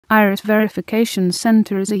Iris Verification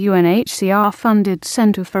Center is a UNHCR-funded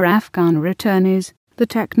center for Afghan returnees. The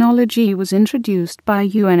technology was introduced by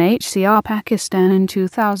UNHCR-Pakistan in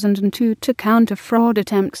 2002 to counter fraud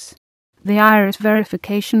attempts. The iris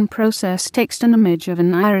verification process takes an image of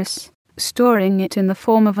an iris, storing it in the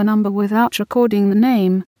form of a number without recording the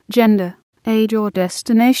name, gender, age or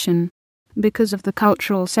destination. Because of the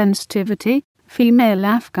cultural sensitivity, female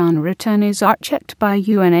Afghan returnees are checked by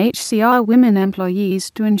UNHCR women employees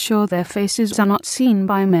to ensure their faces are not seen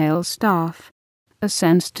by male staff. A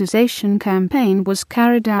sensitisation campaign was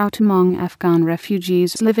carried out among Afghan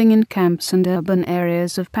refugees living in camps and urban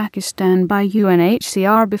areas of Pakistan by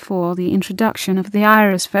UNHCR before the introduction of the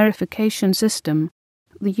iris verification system.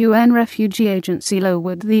 The UN Refugee Agency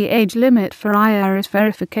lowered the age limit for iris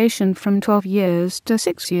verification from 12 years to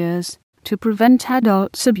 6 years. To prevent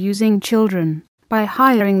adults abusing children, by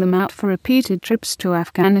hiring them out for repeated trips to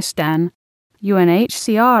Afghanistan.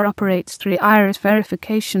 UNHCR operates 3 iris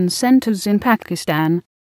verification centers in Pakistan,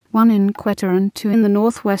 1 in Quetta and 2 in the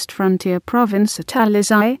northwest frontier province at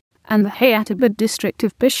Alizai, and the Hayatabad district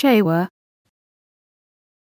of Peshawar.